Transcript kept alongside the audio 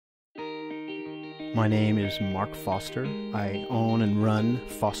My name is Mark Foster. I own and run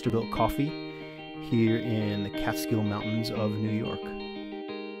Fosterville Coffee here in the Catskill Mountains of New York.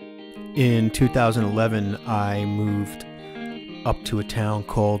 In 2011, I moved up to a town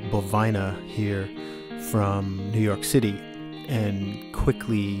called Bovina here from New York City and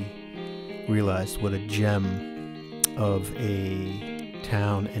quickly realized what a gem of a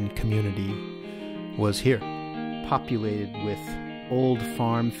town and community was here. Populated with old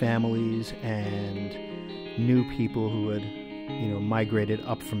farm families and new people who had, migrated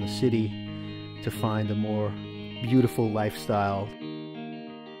up from the city to find a more beautiful lifestyle.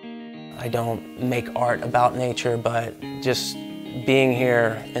 I don't make art about nature, but just being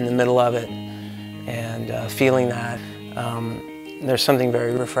here in the middle of it and feeling that, there's something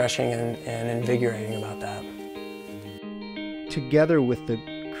very refreshing and invigorating about that. Together with the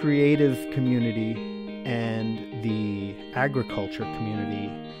creative community and the agriculture community,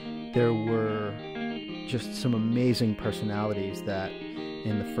 there were just some amazing personalities that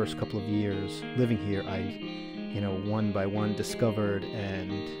in the first couple of years living here I one by one discovered,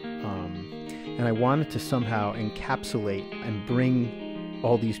 and I wanted to somehow encapsulate and bring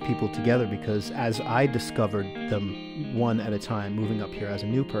all these people together, because as I discovered them one at a time moving up here as a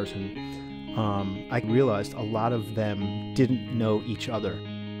new person, I realized a lot of them didn't know each other.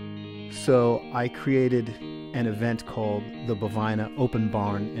 So I created an event called the Bovina Open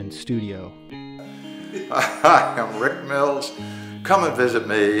Barn and Studio. Hi, I'm Rick Mills. Come and visit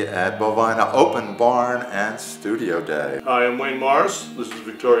me at Bovina Open Barn and Studio Day. Hi, I'm Wayne Morris. This is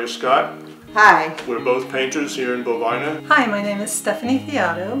Victoria Scott. Hi. We're both painters here in Bovina. Hi, my name is Stephanie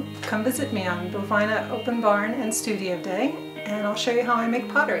Fiato. Come visit me on Bovina Open Barn and Studio Day, and I'll show you how I make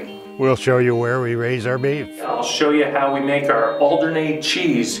pottery. We'll show you where we raise our beef. I'll show you how we make our Alderney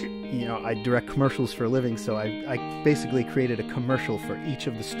cheese. I direct commercials for a living, so I basically created a commercial for each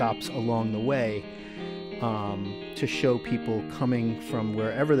of the stops along the way to show people coming from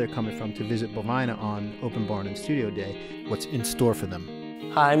wherever they're coming from to visit Bovina on Open Barn and Studio Day what's in store for them.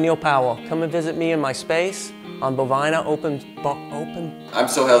 Hi, I'm Neil Powell. Come and visit me in my space on Bovina Open. I'm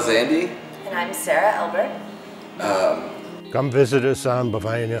Sohail Zandi. And I'm Sarah Elbert. Come visit us on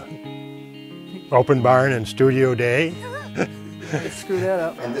Bovina Open Barn and Studio Day. Screw that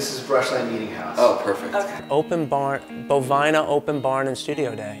up. And this is Brushland Meeting House. Oh, perfect. Okay. Bovina Open Barn and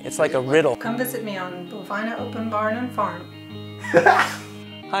Studio Day. It's like a riddle. Come visit me on Bovina Open Barn and Farm.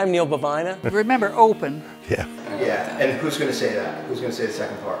 Hi, I'm Neil Bovina. Remember, open. Yeah, and who's going to say that? Who's going to say the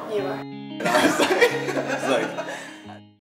second part? You are. It's like